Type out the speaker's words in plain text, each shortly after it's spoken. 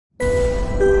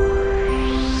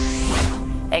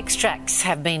Extracts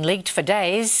have been leaked for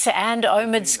days, and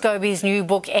Omid Scobie's new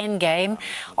book, Endgame,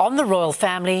 on the royal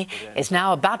family, is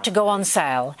now about to go on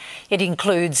sale. It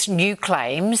includes new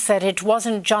claims that it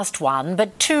wasn't just one,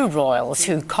 but two royals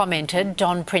who commented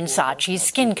on Prince Archie's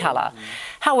skin colour.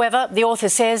 However, the author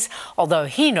says, although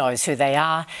he knows who they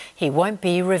are, he won't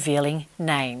be revealing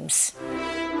names.